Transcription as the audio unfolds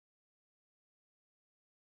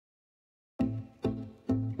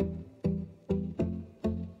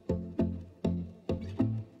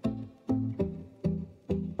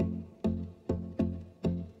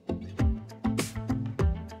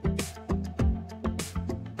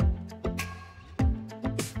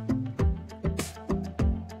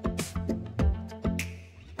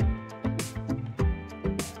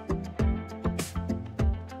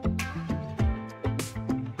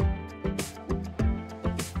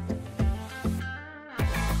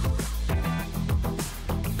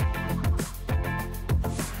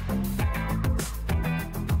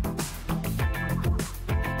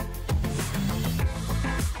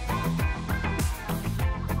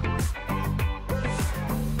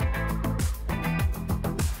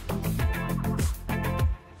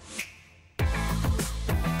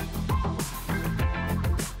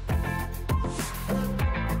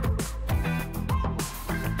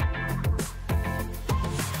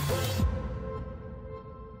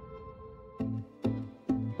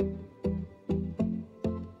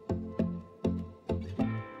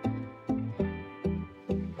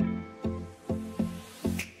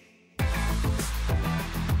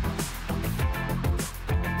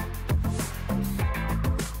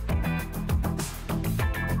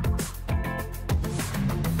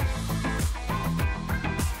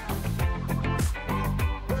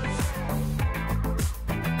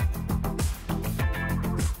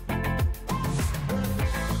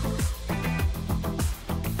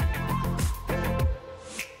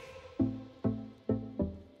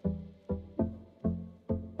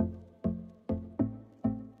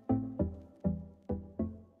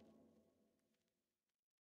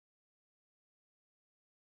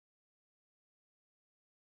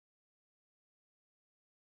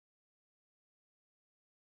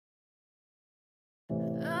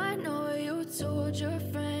told your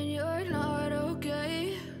friend you're not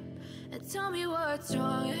okay, and tell me what's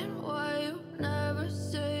wrong and why you never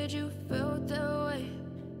said you felt that way.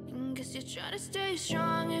 And guess you're trying to stay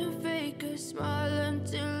strong and fake a smile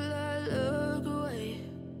until I look away.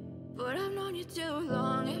 But I've known you too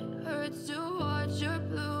long, it hurts to watch your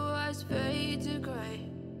blue eyes fade to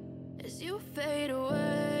gray as you fade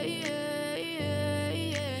away,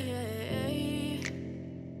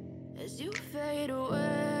 as you fade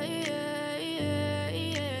away.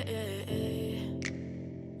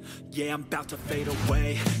 Yeah, I'm about to fade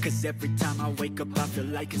away, cause every time I wake up I feel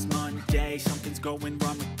like it's Monday. Something's going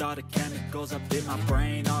wrong with all the chemicals up in my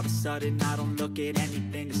brain. All of a sudden I don't look at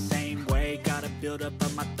anything the same way. Got a build up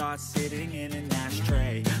of my thoughts sitting in an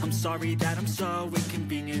ashtray. I'm sorry that I'm so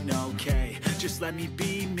inconvenient, okay. Just let me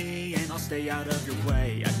be me and I'll stay out of your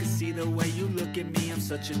way. I can see the way you look at me, I'm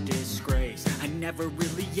such a disgrace. I never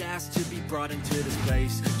really asked to be brought into this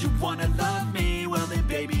place. You wanna love me? Well then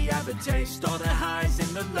baby have a taste. All the highs and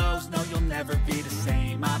the lows, no you'll never be the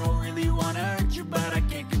same. I don't really wanna hurt you but I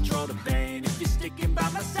can't control the pain. If you're sticking by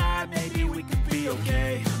my side maybe we could be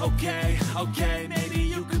okay. Okay, maybe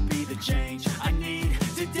you could be the change I need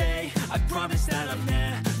today. I promise that I've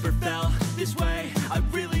never felt this way. I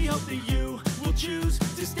really hope that you will choose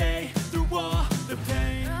to stay through all the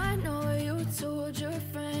pain. I know you told your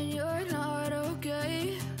friend you're not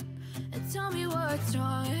okay, and tell me what's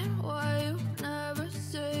wrong and why you never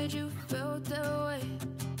said you felt that way.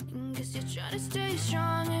 And guess you're trying to stay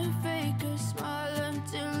strong and fake a smile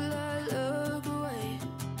until I look away.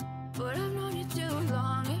 But I've known you too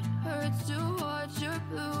long, it hurts to watch your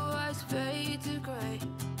blue eyes fade to gray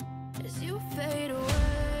as you fade away,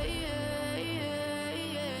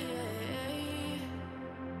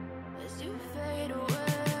 as you fade away,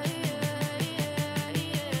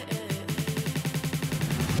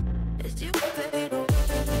 as you fade away.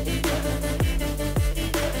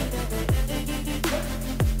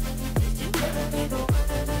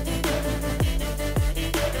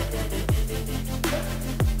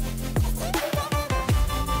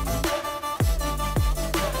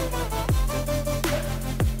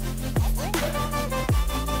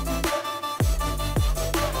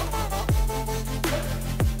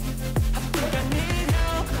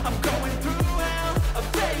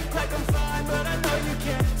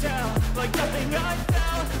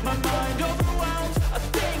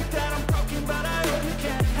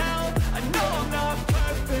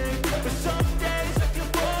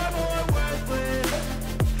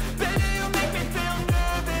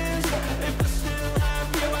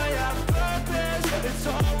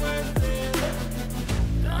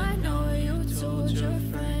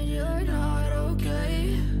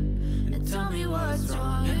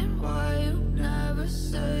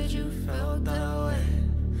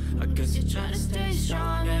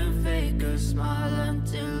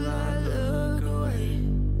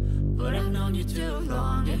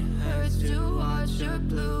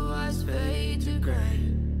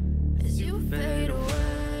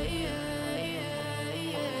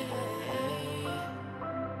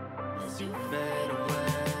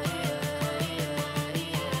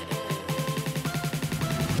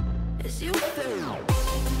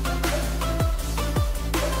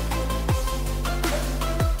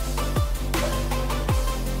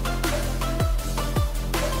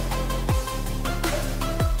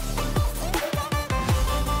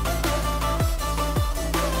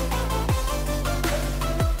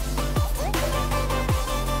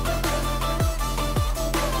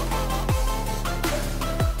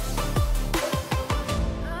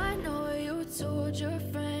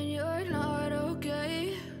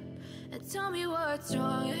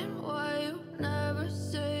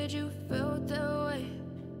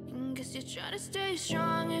 Try to stay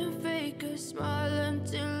strong and fake a smile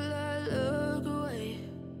until I look away.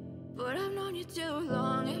 But I've known you too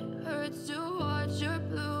long, it hurts to watch your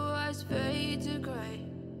blue